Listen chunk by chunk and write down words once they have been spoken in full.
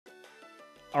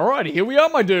Alright, here we are,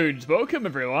 my dudes. Welcome,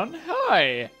 everyone.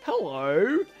 Hi.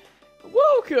 Hello.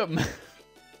 Welcome.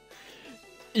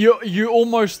 You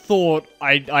almost thought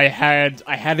I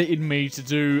had it in me to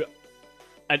do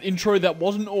an intro that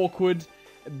wasn't awkward,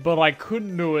 but I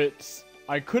couldn't do it.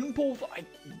 I couldn't pull.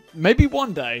 Maybe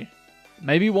one day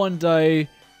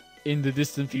in the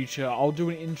distant future, I'll do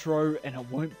an intro and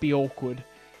it won't be awkward.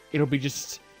 It'll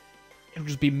just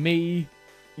be me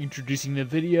introducing the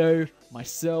video,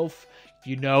 myself.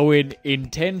 You know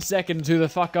in 10 seconds who the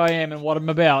fuck I am and what I'm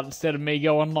about, instead of me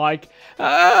going like,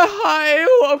 hi,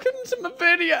 welcome to my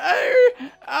video,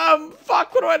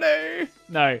 fuck, what do I do?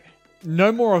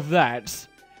 No more of that.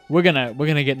 We're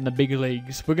gonna get in the big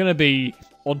leagues. We're gonna be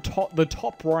on the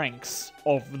top ranks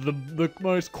of the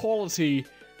most quality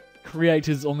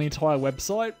creators on the entire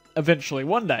website. Eventually,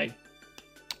 one day,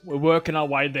 we're working our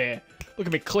way there. Look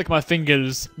at me click my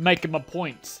fingers, making my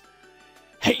points.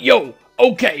 Hey, yo!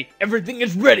 Okay, everything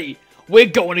is ready. We're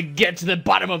going to get to the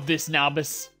bottom of this,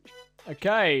 Nalbis.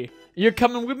 Okay. You're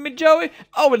coming with me, Joey?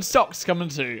 Oh, and Sock's coming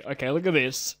too. Okay, look at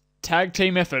this. Tag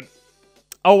team effort.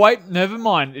 Oh, wait. Never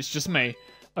mind. It's just me.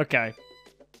 Okay.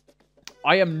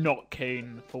 I am not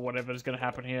keen for whatever's going to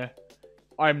happen here.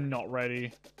 I'm not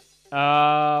ready.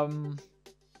 Never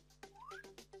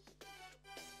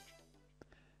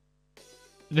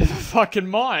fucking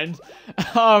mind.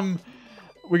 We're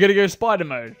going to go spider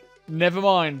mode. Never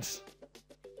mind.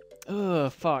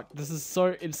 Ugh, fuck.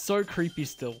 It's so creepy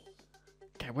still.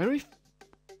 Okay, where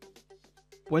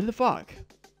the fuck?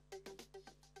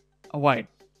 Oh, wait.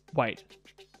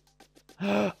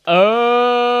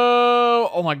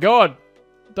 Oh my god.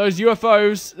 Those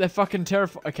UFOs, they're fucking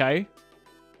terrifying. Okay.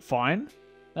 Fine.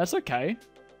 That's okay.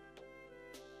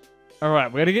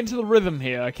 Alright, we're gonna get into the rhythm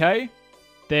here, okay?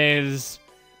 There's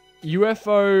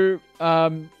UFO,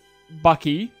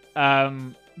 Bucky,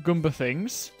 Goomba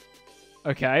things.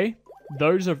 Okay.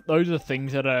 Those are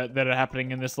things that are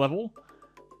happening in this level.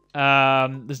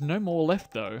 There's no more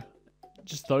left though.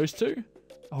 Just those two?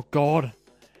 Oh god.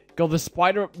 God, the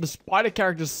spider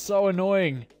character's so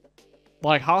annoying.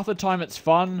 Like half the time it's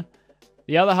fun.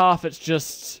 The other half it's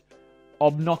just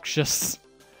obnoxious.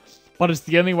 But it's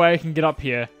the only way I can get up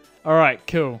here. Alright,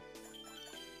 cool.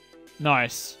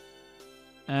 Nice.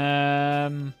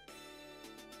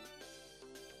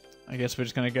 I guess we're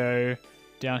just gonna go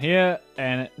down here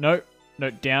and no,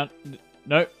 down,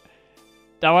 no,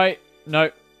 that way,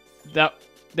 no, that,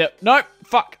 no,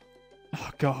 fuck. Oh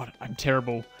god, I'm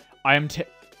terrible.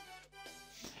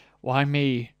 Why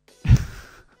me?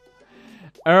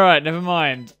 Alright, never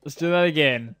mind. Let's do that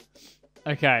again.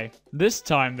 Okay, this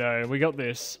time though, we got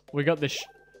this.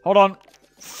 Hold on.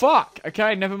 Fuck!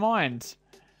 Okay, never mind.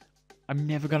 I'm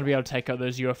never gonna be able to take out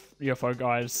those UFO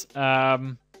guys.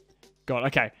 God,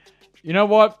 okay. You know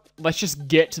what? Let's just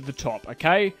get to the top,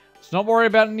 okay? Let's not worry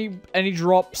about any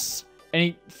drops.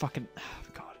 Oh,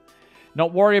 God.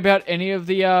 Not worry about any of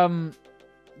the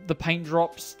paint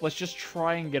drops. Let's just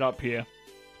try and get up here.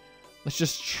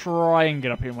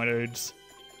 My dudes.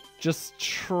 Just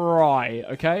try,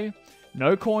 okay?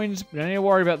 No coins. We don't need to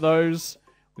worry about those.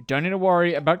 We don't need to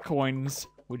worry about coins.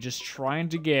 We're just trying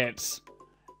to get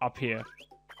up here.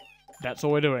 That's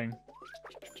all we're doing.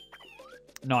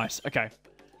 Nice. Okay.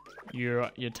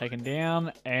 You're taken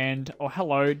down, and oh,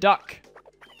 hello, duck.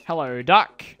 Hello,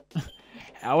 duck.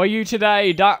 How are you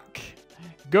today, duck?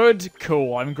 Good,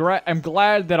 cool. I'm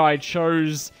glad that I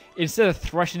chose, instead of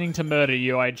threatening to murder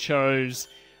you, I chose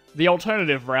the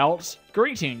alternative route,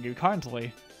 greeting you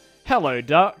kindly. Hello,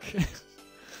 duck.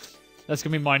 That's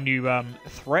gonna be my new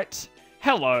threat.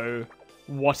 Hello,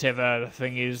 whatever the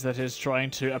thing is that is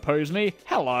trying to oppose me.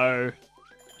 Hello.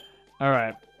 All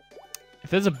right. If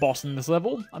there's a boss in this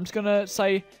level, I'm just gonna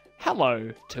say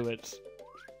hello to it.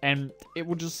 And it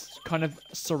will just kind of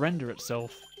surrender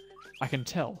itself. I can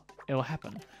tell. It'll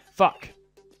happen. Fuck.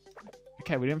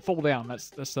 Okay, we didn't fall down.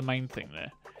 That's the main thing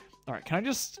there. Alright, can I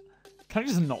just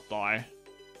not die?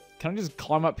 Can I just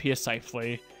climb up here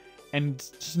safely and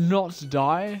just not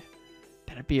die?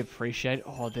 That'd be appreciated.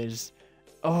 Oh, there's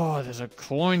a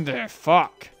coin there.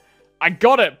 Fuck. I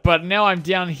got it, but now I'm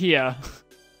down here.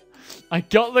 I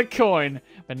got the coin,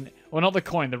 but well, not the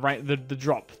coin, the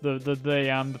drop,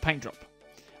 the paint drop.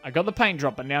 I got the paint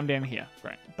drop, but now I'm down here.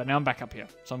 Great, but now I'm back up here,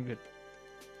 so I'm good.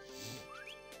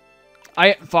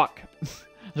 Fuck. I was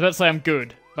about to say I'm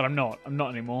good, but I'm not. I'm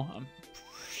not anymore. I'm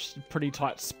pretty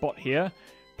tight spot here.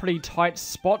 Pretty tight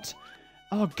spot.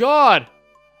 Oh god,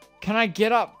 can I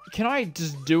get up? Can I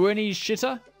just do any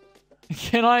shitter?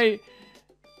 Can I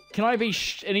be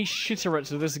any shitter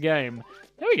to this game?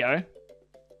 There we go.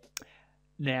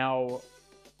 Now,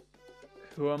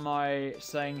 who am I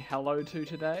saying hello to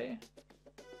today?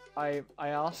 I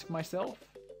ask myself.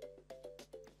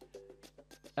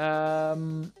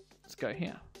 Let's go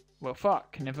here. Well,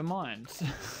 fuck. Never mind.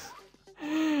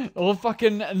 Well,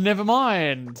 fucking never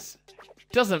mind.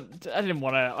 I didn't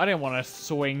want to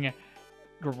swing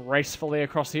gracefully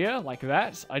across here like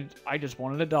that. I just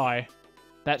wanted to die.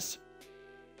 That's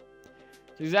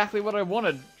exactly what I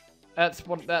wanted. That's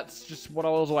just what I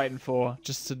was waiting for.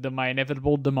 Just my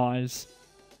inevitable demise.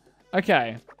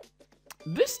 Okay.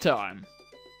 This time,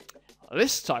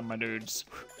 my dudes.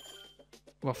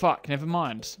 Well, fuck. Never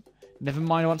mind. Never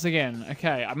mind once again.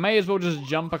 Okay, I may as well just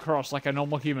jump across like a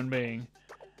normal human being.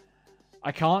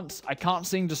 I can't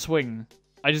seem to swing.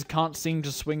 I just can't seem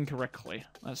to swing correctly.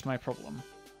 That's my problem.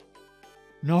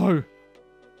 No.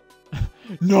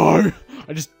 No.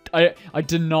 I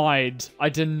denied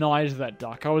that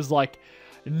duck. I was like,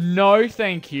 no,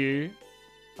 thank you.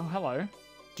 Oh, hello.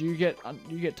 Do you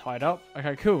get tied up?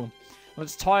 Okay, cool.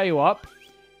 Let's tie you up,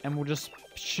 and we'll just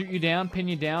shoot you down, pin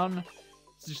you down.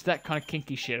 It's just that kind of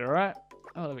kinky shit, alright?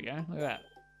 Oh, there we go. Look at that.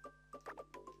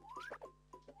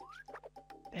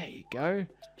 There you go.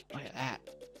 Look at that.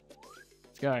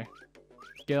 Let's go.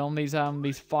 Get on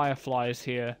these fireflies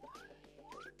here.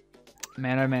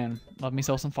 Man, oh man. Love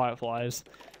myself some fireflies.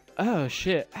 Oh,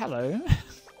 shit. Hello.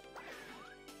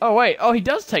 Oh, wait. Oh, he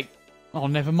does take... Oh,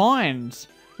 never mind.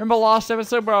 Remember last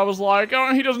episode where I was like,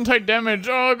 oh, he doesn't take damage.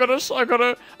 Oh, I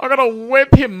gotta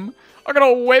whip him. I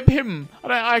gotta whip him.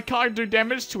 I can't do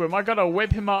damage to him. I gotta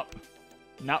whip him up.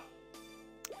 Nope.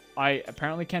 I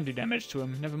apparently can do damage to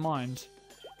him. Never mind.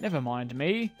 Never mind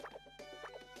me.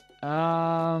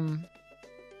 Alright.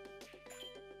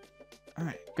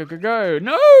 Go, go, go.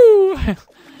 No!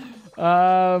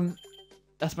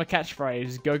 That's my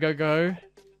catchphrase. Go, go, go.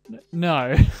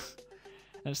 No.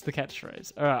 That's the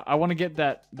catchphrase. Alright, I want to get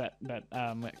that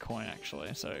coin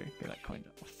actually. So get that coin.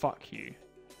 Oh, fuck you.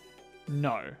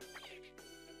 No.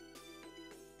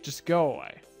 Just go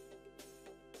away.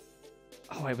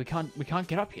 Oh wait, we can't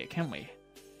get up here, can we?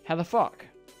 How the fuck?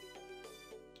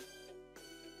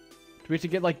 Do we have to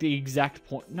get like the exact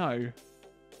point? No.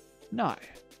 No.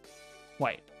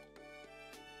 Wait.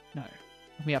 No.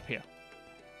 Let me up here.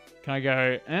 Can I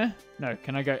go eh? No,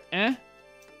 can I go eh?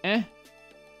 Eh?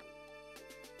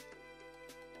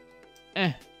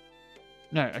 Eh.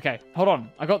 No, okay. Hold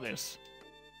on. I got this.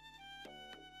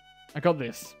 I got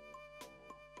this.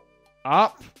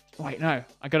 Up. Wait, no.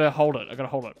 I gotta hold it. I gotta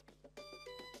hold it.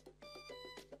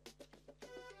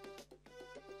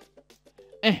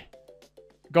 Eh.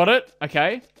 Got it.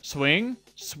 Okay. Swing.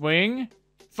 Swing.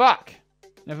 Fuck.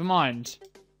 Never mind.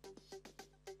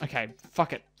 Okay.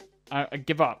 Fuck it. I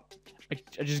give up.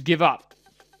 I just give up.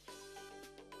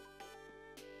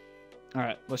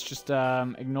 Alright. Let's just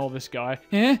ignore this guy.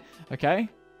 Eh? Okay.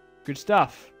 Good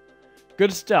stuff.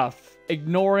 Good stuff.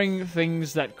 Ignoring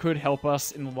things that could help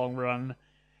us in the long run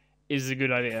is a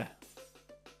good idea.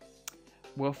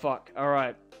 Well, fuck.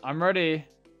 Alright. I'm ready.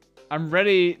 I'm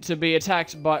ready to be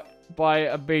attacked by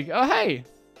a big... Oh, hey!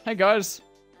 Hey, guys.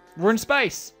 We're in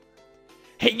space.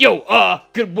 Hey, yo!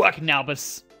 Good work,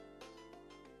 Nalbis.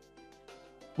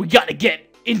 We gotta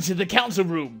get into the council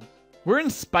room. We're in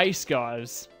space,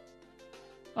 guys.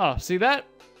 Oh, see that?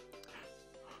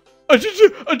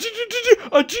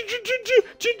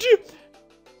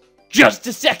 Just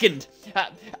a second.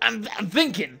 I'm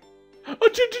thinking.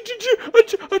 What's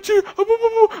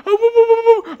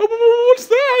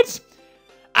that?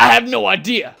 I have no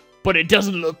idea, but it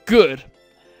doesn't look good.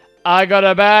 I got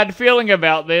a bad feeling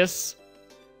about this.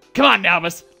 Come on,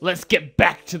 Nalbis. Let's get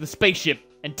back to the spaceship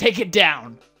and take it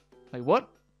down. Wait, what?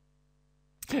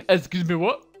 Excuse me,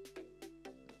 what?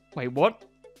 Wait, what?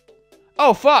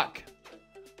 Oh, fuck.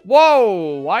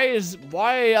 Whoa, why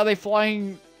are they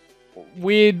flying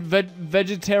weird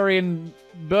vegetarian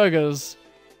burgers?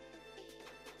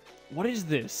 What is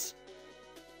this?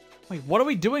 Wait, what are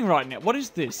we doing right now? What is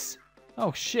this?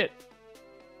 Oh, shit.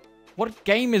 What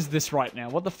game is this right now?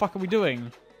 What the fuck are we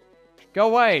doing? Go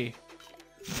away.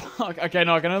 Fuck. Okay,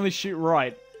 no, I can only shoot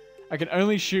right. I can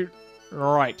only shoot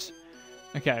right.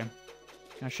 Okay.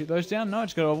 Can I shoot those down? No, I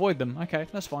just gotta avoid them. Okay,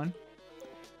 that's fine.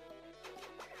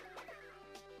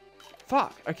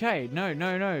 Fuck. Okay. No,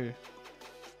 no, no.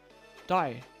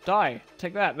 Die. Die.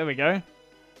 Take that. There we go.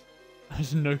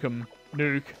 Just nuke them.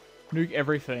 Nuke. Nuke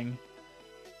everything.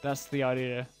 That's the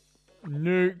idea.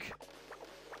 Nuke.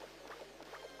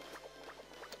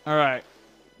 Alright.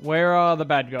 Where are the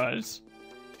bad guys?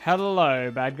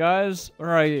 Hello, bad guys. Where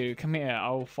are you? Come here.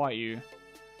 I'll fight you.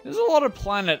 There's a lot of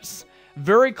planets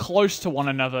very close to one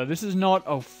another. This is not...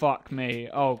 Oh, fuck me.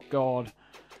 Oh, God.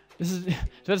 This is...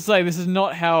 Let's say this is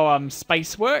not how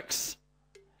space works.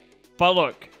 But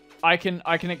look, I can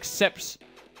accept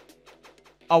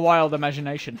a wild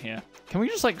imagination here. Can we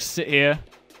just, like, sit here?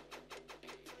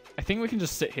 I think we can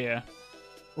just sit here.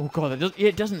 Oh, God,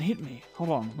 it doesn't hit me. Hold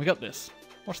on. We got this.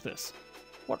 Watch this.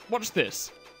 Watch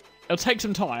this. It'll take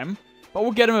some time, but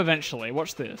we'll get him eventually.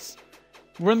 Watch this.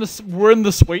 We're in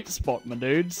the sweet spot, my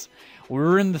dudes.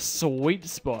 We're in the sweet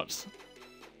spot.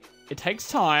 It takes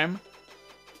time.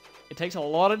 It takes a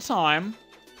lot of time,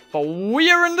 but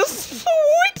we're in the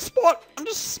sweet spot. I'm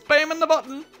just spamming the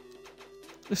button.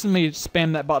 Listen to me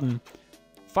spam that button.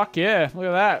 Fuck yeah, look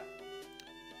at that.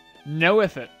 No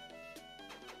effort.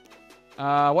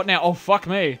 What now? Oh, fuck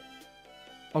me.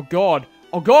 Oh, God.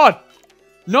 Oh, God.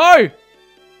 No!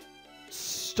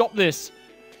 Stop this.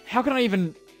 How do I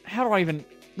even...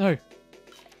 No.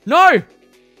 No!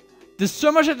 There's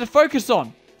so much I have to focus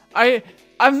on.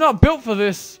 I'm not built for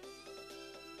this.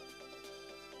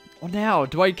 What now?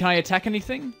 Can I attack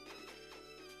anything?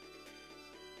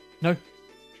 No.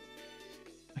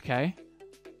 Okay.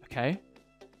 Okay.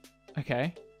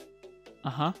 Okay.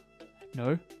 Uh-huh.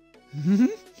 No.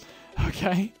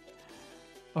 Okay.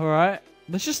 Alright.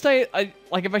 Let's just stay...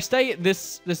 like, if I stay at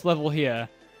this level here,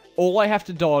 all I have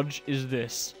to dodge is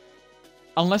this.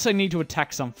 Unless I need to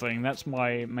attack something. That's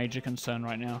my major concern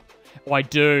right now. Oh, I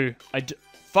do.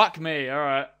 Fuck me.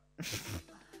 Alright.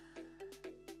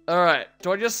 Alright.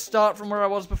 Do I just start from where I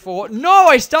was before? No!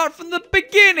 I start from the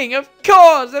beginning! Of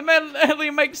course! It only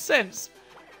makes sense.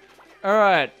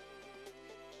 Alright.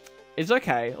 It's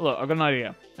okay. Look, I've got an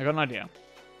idea.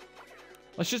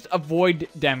 Let's just avoid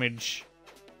damage.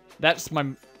 That's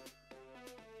my...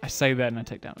 I say that and I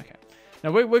take down. Okay.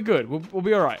 No, we're good. We'll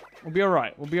be alright. We'll be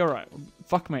alright. We'll be alright.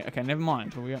 Fuck me. Okay, never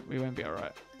mind. We won't be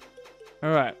alright.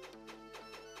 Alright.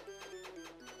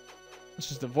 Let's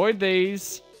just avoid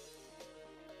these.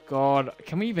 God,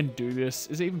 can we even do this?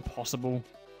 Is it even possible,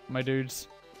 my dudes?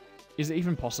 Is it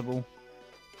even possible?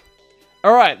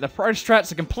 Alright, the pro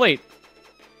strats are complete.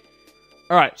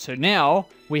 Alright, so now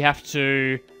we have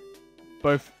to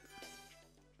both...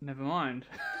 Never mind.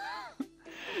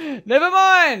 Never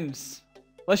mind!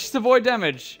 Let's just avoid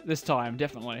damage this time,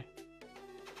 definitely.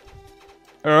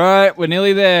 Alright, we're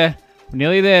nearly there. We're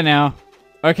nearly there now.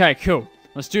 Okay, cool.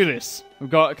 Let's do this. We've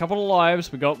got a couple of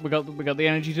lives. We got the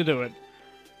energy to do it.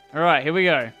 Alright, here we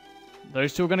go.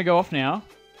 Those two are gonna go off now.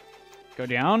 Go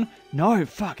down. No,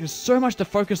 fuck. There's so much to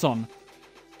focus on.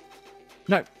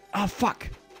 No. Oh, fuck.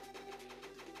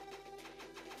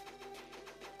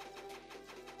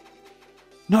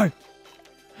 No.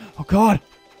 Oh, God.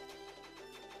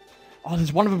 Oh,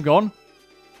 there's one of them gone.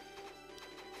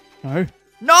 No.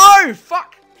 No!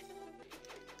 Fuck!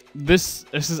 This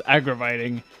is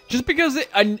aggravating. Just because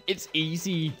it's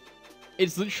easy.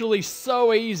 It's literally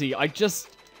so easy. I just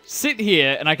sit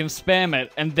here and I can spam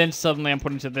it, and then suddenly I'm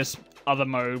put into this other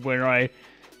mode where I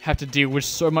have to deal with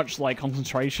so much, like,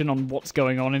 concentration on what's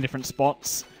going on in different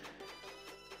spots.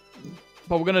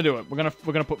 But we're gonna do it. We're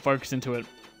gonna put focus into it.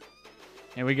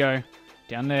 Here we go.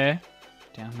 Down there.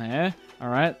 Down there.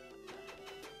 Alright.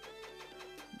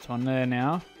 It's one there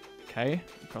now. Okay.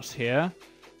 Across here.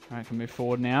 Alright, can move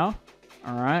forward now.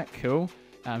 Alright, cool.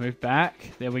 Move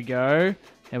back. There we go.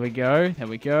 There we go. There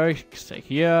we go. Stay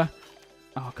here.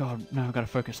 Oh, God. No, I've got to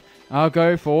focus. I'll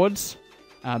go forwards.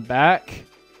 Back.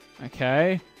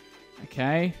 Okay.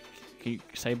 Okay. Can you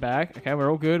say back? Okay,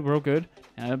 we're all good. We're all good.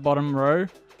 And the bottom row.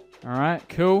 Alright,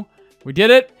 cool. We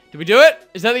did it. Did we do it?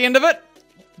 Is that the end of it?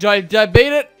 Did I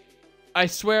beat it? I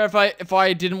swear if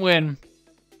I didn't win.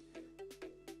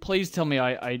 Please tell me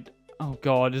I... Oh,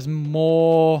 God. There's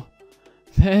more.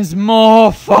 There's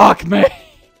more. Fuck me.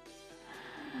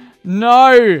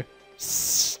 No.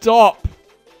 Stop.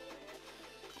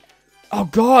 Oh,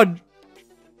 God.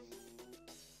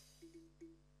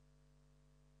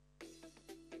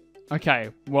 Okay.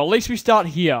 Well, at least we start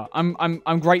here.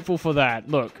 I'm grateful for that.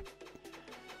 Look.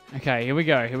 Okay, here we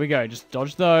go. Here we go. Just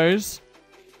dodge those.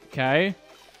 Okay.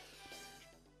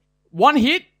 One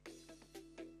hit?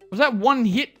 Was that one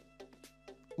hit?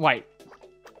 Wait.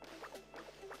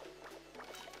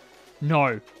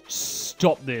 No.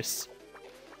 Stop this.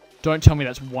 Don't tell me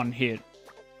that's one hit.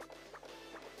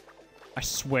 I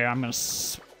swear I'm gonna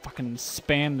fucking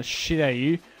spam the shit out of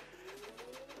you.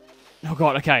 Oh,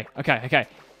 God. Okay. Okay. Okay.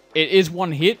 It is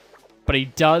one hit, but he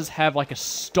does have like a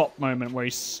stop moment where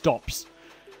he stops.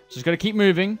 So he's got to keep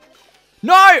moving.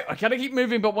 No! I gotta keep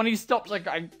moving, but when he stops, like,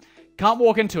 I can't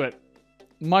walk into it.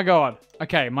 My God.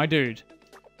 Okay, my dude.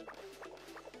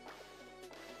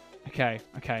 Okay,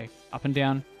 okay. Up and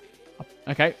down. Up.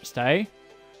 Okay, stay.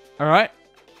 Alright.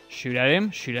 Shoot at him,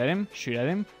 shoot at him, shoot at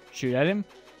him, shoot at him.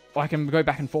 Oh, I can go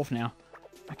back and forth now.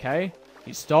 Okay.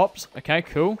 He stops. Okay,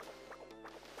 cool.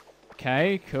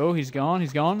 Okay, cool. He's gone,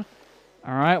 he's gone.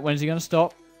 Alright, when's he gonna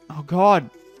stop? Oh, God.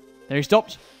 There he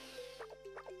stopped.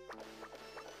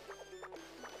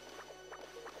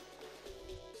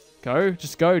 Go.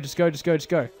 Just go. Just go. Just go. Just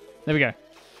go. There we go.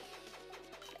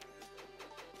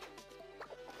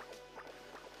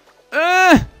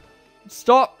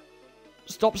 Stop.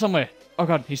 Stop somewhere. Oh,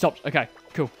 God. He stopped. Okay.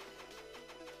 Cool.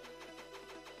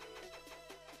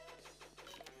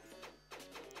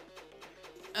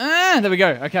 There we go.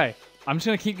 Okay. I'm just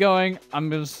going to keep going.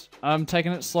 I'm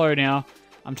taking it slow now.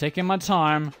 I'm taking my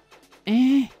time.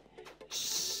 Okay,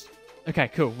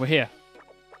 cool. We're here.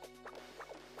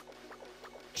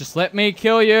 Just let me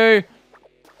kill you.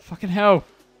 Fucking hell.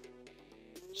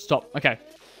 Stop. Okay.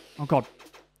 Oh, God.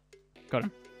 Got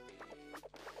him.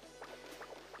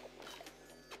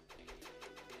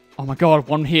 Oh, my God.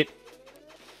 One hit.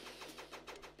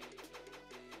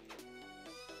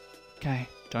 Okay.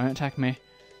 Don't attack me.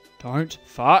 Don't.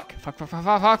 Fuck. Fuck, fuck, fuck,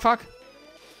 fuck, fuck, fuck.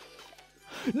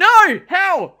 No!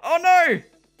 How? Oh, no!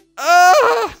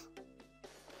 Oh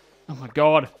my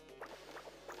God.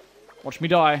 Watch me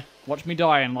die. Watch me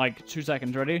die in like 2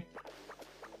 seconds. Ready?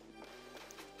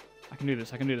 I can do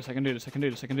this. I can do this. I can do this. I can do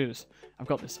this. I can do this. I've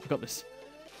got this. I've got this.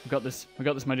 We've got this. We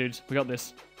got this, my dudes. We got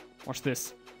this. Watch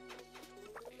this.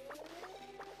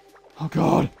 Oh,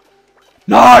 God.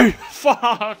 No!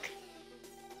 Fuck!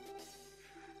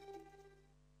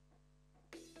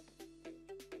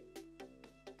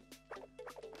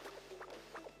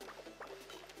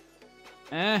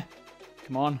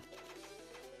 Come on.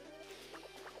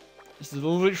 This is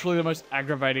literally the most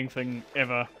aggravating thing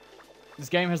ever. This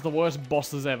game has the worst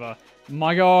bosses ever.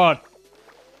 My God.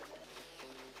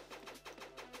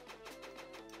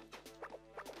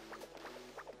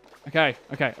 Okay,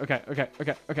 okay, okay, okay,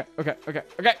 okay, okay, okay, okay,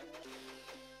 okay.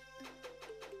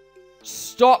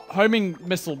 Stop homing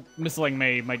missiling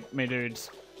me, my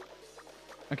dudes.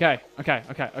 Okay, okay,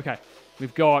 okay, okay.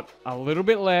 We've got a little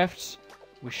bit left.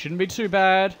 We shouldn't be too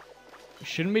bad. We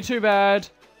shouldn't be too bad.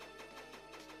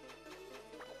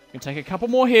 We can take a couple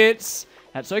more hits.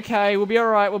 That's okay. We'll be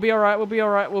alright. We'll be alright. We'll be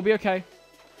alright. We'll be okay.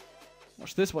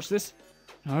 Watch this. Watch this.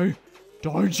 No.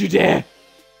 Don't you dare.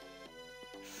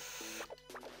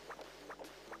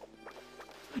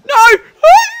 No!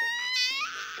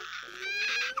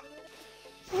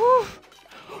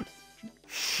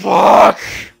 Fuck!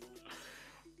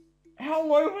 How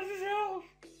low was his health?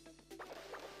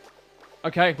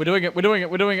 Okay, we're doing it. We're doing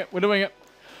it. We're doing it. We're doing it.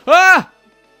 Ah!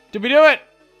 Did we do it?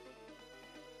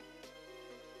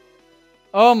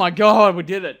 Oh my God, we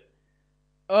did it.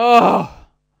 Oh.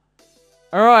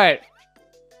 All right.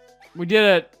 We did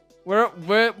it.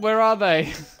 Where are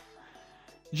they?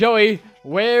 Joey,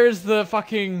 where's the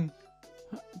fucking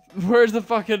the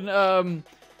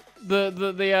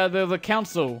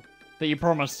council that you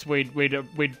promised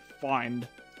we'd find?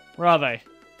 Where are they?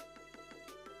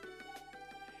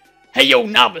 Hey yo,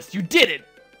 Nalbis, you did it!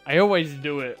 I always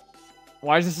do it.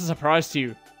 Why is this a surprise to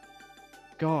you?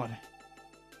 God.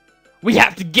 We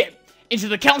have to get into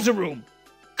the council room.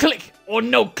 Click or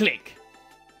no click.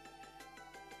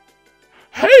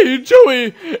 Hey,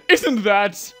 Joey, isn't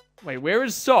that... Wait, where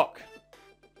is Sock?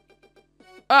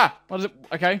 Ah, what is it?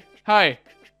 Okay. Hi.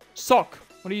 Sock,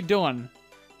 what are you doing?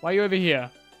 Why are you over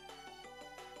here?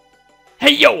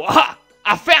 Hey, yo, aha!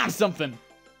 I found something.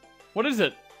 What is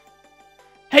it?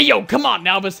 Hey, yo, come on,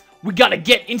 Nalbis. We gotta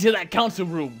get into that council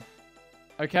room.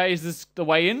 Okay, is this the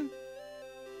way in?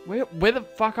 Where the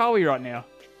fuck are we right now?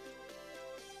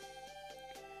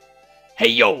 Hey,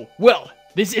 yo, well,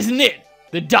 this isn't it.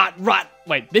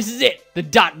 This is it.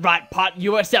 The .right part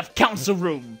USF council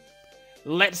room.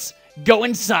 Let's go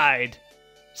inside.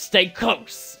 Stay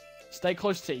close. Stay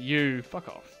close to you. Fuck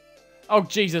off. Oh,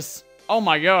 Jesus. Oh,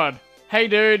 my God. Hey,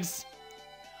 dudes.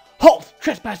 Halt,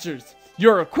 trespassers.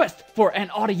 Your request for an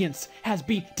audience has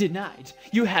been denied.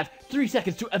 You have 3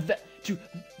 seconds to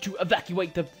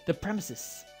evacuate the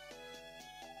premises.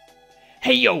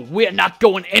 Hey, yo, we're not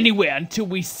going anywhere until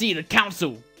we see the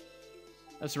council.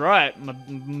 That's right, my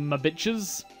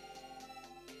bitches.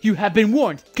 You have been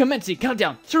warned. Commencing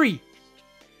countdown. 3,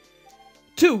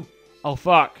 2, oh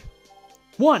fuck,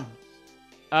 1.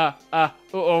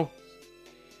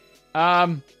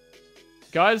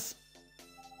 Guys.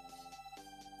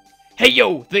 Hey,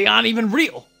 yo, they aren't even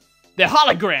real. They're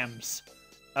holograms.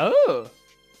 Oh.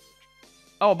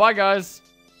 Oh, bye, guys.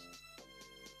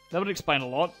 That would explain a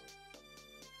lot.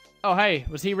 Oh, hey,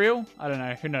 was he real? I don't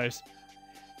know. Who knows?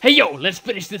 Hey, yo, let's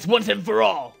finish this once and for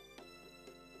all.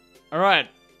 All right.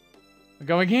 We're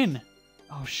going in.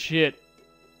 Oh, shit.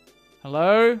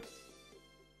 Hello?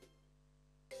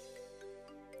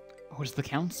 Oh, it's the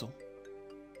council.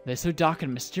 They're so dark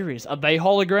and mysterious. Are they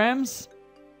holograms?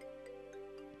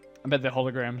 I bet they're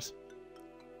holograms.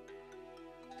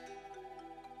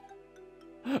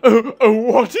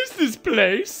 What is this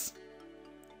place?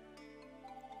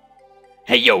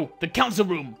 Hey yo, the council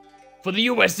room for the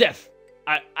USF.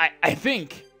 I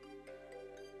think.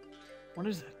 What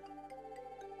is it?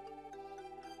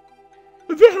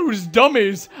 Those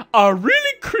dummies are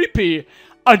really creepy.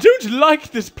 I don't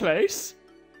like this place.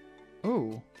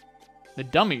 Ooh, the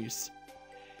dummies.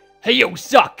 Hey yo,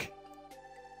 suck.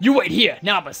 You wait here,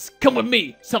 Nalbis. Come with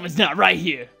me. Something's not right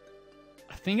here.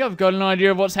 I think I've got an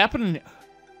idea of what's happening.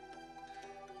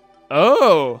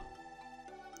 Oh.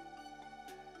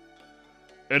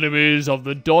 Enemies of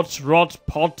the Dot Rot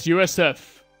Pot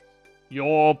USF.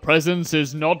 Your presence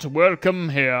is not welcome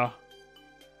here.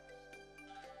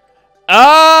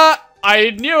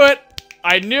 I knew it.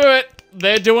 I knew it.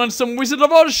 They're doing some Wizard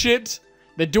of Oz shit.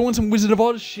 They're doing some Wizard of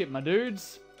Oz shit, my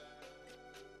dudes.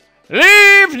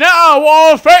 Leave now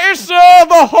or face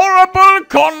the horrible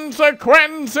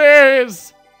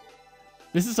consequences.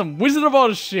 This is some Wizard of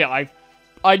Oz shit.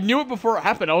 I knew it before it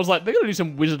happened. I was like, they're gonna do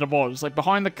some Wizard of Oz. Like,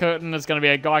 behind the curtain, there's gonna be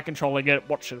a guy controlling it.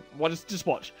 Watch it. Just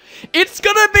watch. It's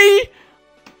gonna be...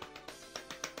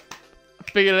 I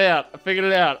figured it out. I figured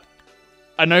it out.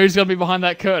 I know who's gonna be behind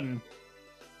that curtain.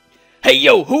 Hey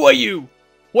yo, who are you?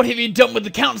 What have you done with the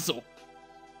council?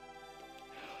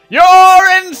 Your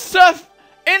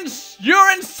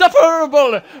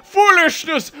insufferable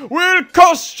foolishness will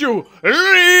cost you.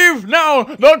 Leave now.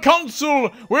 The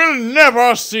council will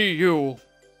never see you.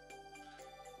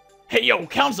 Hey yo,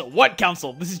 council, what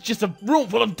council? This is just a room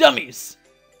full of dummies.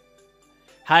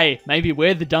 Hey, maybe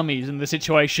we're the dummies in the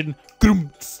situation.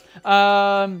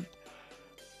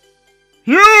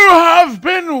 You have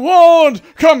been warned.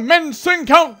 Commencing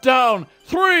countdown.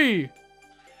 3.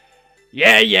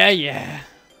 Yeah.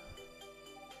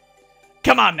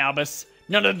 Come on, Nalbis.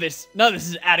 None of this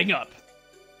is adding up.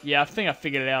 Yeah, I think I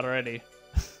figured it out already.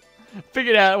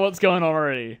 Figured out what's going on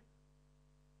already.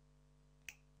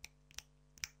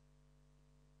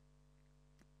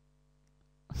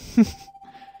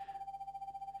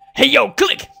 Hey yo,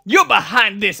 Click! You're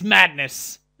behind this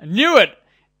madness! I knew it!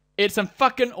 It's some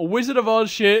fucking Wizard of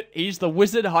Oz shit. He's the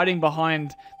wizard hiding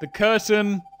behind the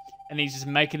curtain, and he's just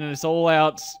making this all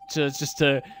out just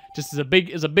as a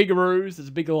big ruse, as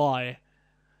a big lie.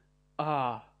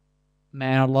 Ah,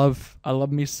 man, I love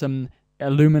me some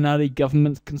Illuminati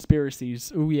government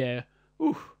conspiracies. Ooh yeah,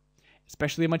 ooh,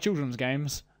 especially in my children's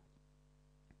games.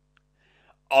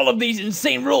 All of these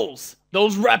insane rules,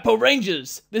 those Rappo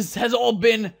Rangers. This has all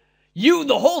been you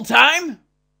the whole time.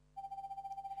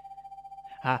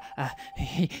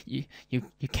 You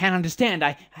can't understand.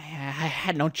 I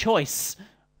had no choice.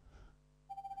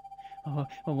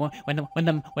 When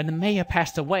the mayor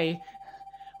passed away,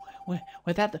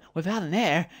 without an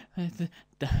heir,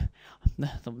 the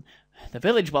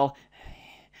village, well,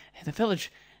 the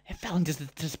village, it fell into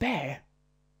despair.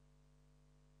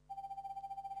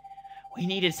 We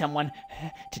needed someone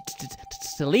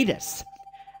to lead us.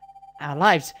 Our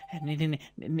lives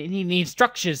need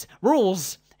structures,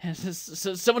 rules.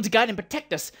 Someone to guide and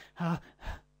protect us.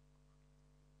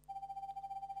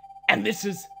 And this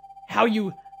is how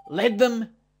you led them?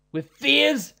 With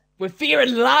fear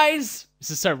and lies?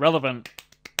 This is so relevant.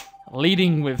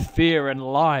 Leading with fear and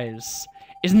lies.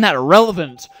 Isn't that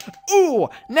relevant? Ooh,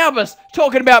 Nalbis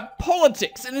talking about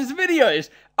politics in his videos.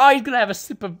 Oh, he's gonna have a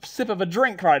sip of a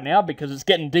drink right now because it's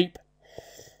getting deep.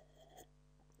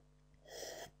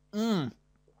 Yum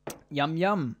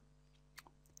yum.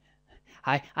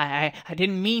 I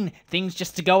didn't mean things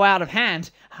just to go out of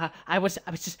hand. I was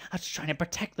just trying to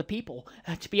protect the people.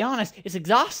 To be honest, it's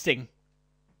exhausting.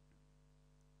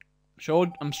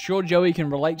 I'm sure Joey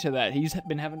can relate to that. He's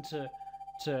been having to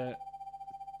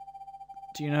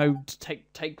you know,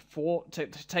 take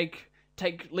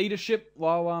leadership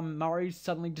while Murray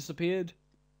suddenly disappeared.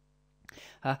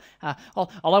 All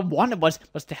I wanted was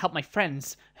to help my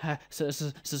friends. So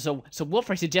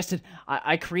Wilfrey suggested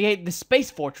I create this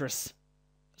space fortress.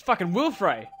 It's fucking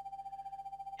Wilfrey.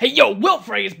 Hey yo,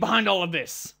 Wilfrey is behind all of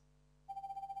this.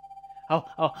 Do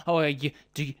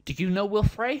you know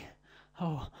Wilfrey?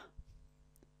 Oh.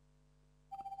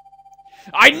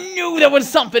 I knew there was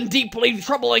something deeply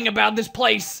troubling about this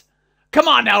place. Come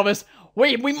on, Nalbis.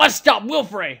 We must stop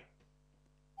Wilfrey.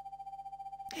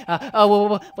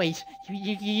 Wait.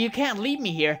 You can't leave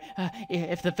me here.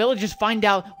 If the villagers find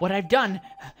out what I've done,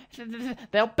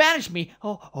 they'll banish me.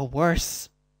 Or worse.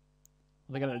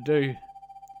 What are they gonna do?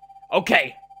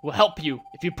 Okay, we'll help you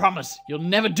if you promise you'll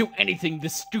never do anything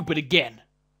this stupid again.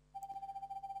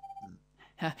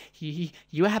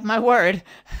 You have my word.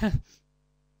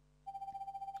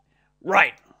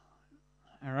 Right.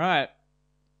 All right.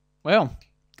 Well,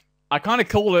 I kind of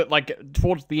called it, like,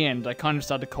 towards the end. I kind of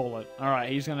started to call it. Alright,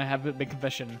 he's gonna have a big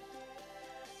confession.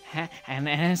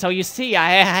 And so you see,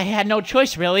 I had no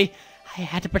choice, really. I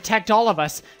had to protect all of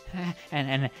us.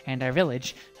 And our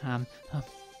village.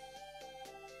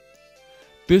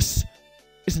 This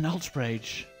is an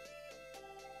outrage.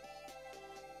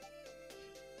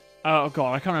 Oh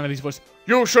god, I can't remember these words.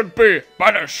 You should be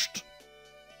banished!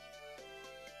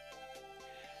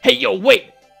 Hey, yo, wait!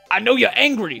 I know you're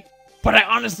angry, but I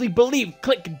honestly believe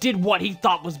Click did what he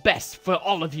thought was best for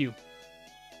all of you.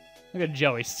 Look at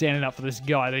Joey standing up for this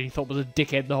guy that he thought was a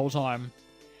dickhead the whole time.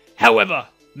 However,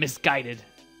 misguided.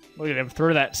 Look at him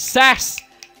through that sass!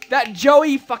 That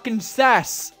Joey fucking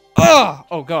sass! Ugh!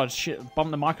 Oh god, shit,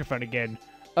 bumped the microphone again.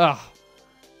 Ugh.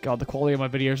 God, the quality of my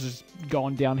videos is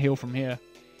going downhill from here.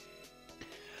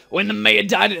 When the mayor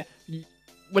died,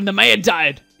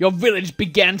 your village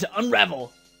began to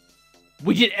unravel.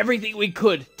 We did everything we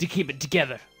could to keep it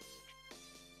together.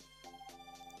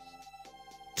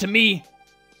 To me,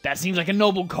 that seems like a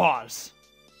noble cause.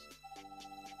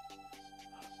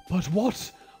 But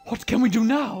what? What can we do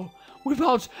now?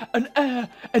 Without an heir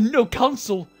and no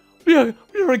council, we are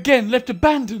again left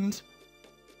abandoned.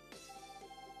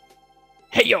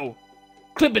 Hey yo,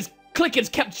 Click has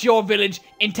kept your village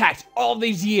intact all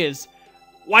these years.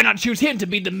 Why not choose him to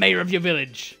be the mayor of your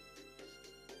village?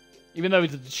 Even though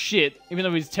he's shit, even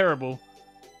though he's terrible.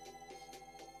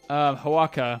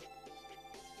 Hawaka.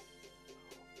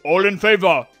 All in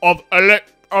favor of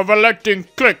electing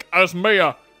Click as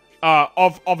mayor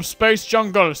of Space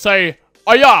Jungle say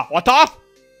Aya Wata?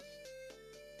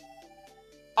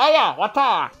 Aya Wata!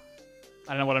 I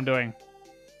don't know what I'm doing.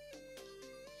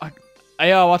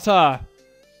 Aya Wata.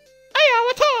 Aya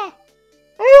Wata!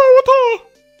 Aya Wata!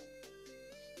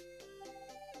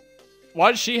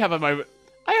 Why does she have a moment?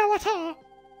 Aya Wata!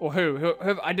 Or who?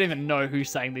 I don't even know who's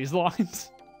saying these lines.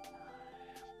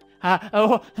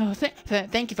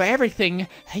 Thank you for everything.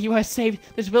 You have saved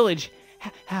this village.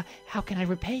 How can I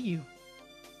repay you?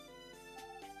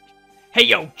 Hey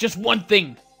yo, just one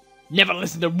thing. Never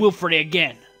listen to Wilfrey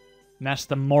again. And that's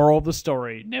the moral of the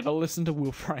story. Never listen to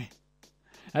Wilfrey.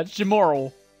 That's your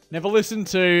moral. Never listen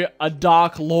to a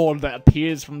dark lord that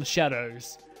appears from the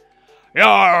shadows.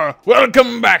 Yar!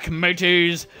 Welcome back,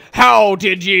 mateys. How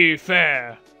did ye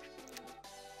fare?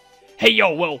 Hey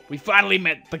yo, well, we finally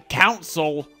met the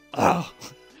council.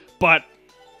 But...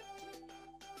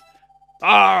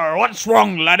 what's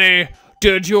wrong, laddie?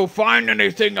 Did you find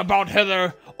anything about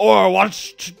Heather? Or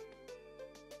what's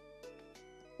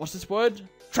this word?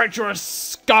 Treacherous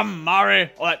scum, Mari?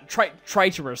 Oh,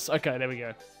 traitorous. Okay, there we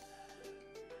go.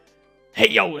 Hey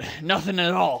yo, nothing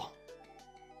at all.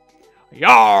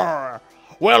 Yar!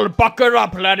 Well, buckle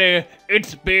up, laddie.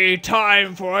 It's be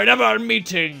time for another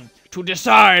meeting to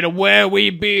decide where we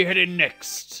be heading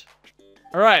next.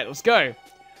 Alright, let's go.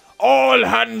 All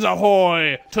hands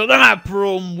ahoy to the map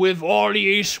room with all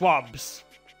ye swabs.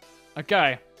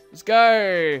 Okay, let's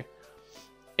go.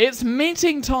 It's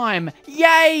meeting time.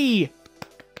 Yay!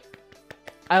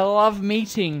 I love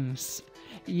meetings.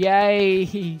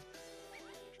 Yay.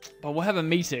 But we'll have a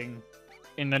meeting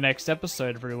in the next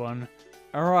episode, everyone.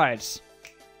 Alright.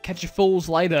 Catch you fools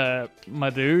later, my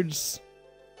dudes.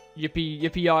 Yippee,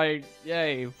 yippee,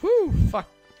 yay. Woo, fuck.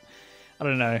 I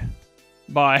don't know.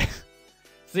 Bye.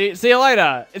 See you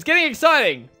later. It's getting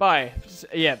exciting. Bye.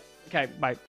 Yeah. Okay, bye.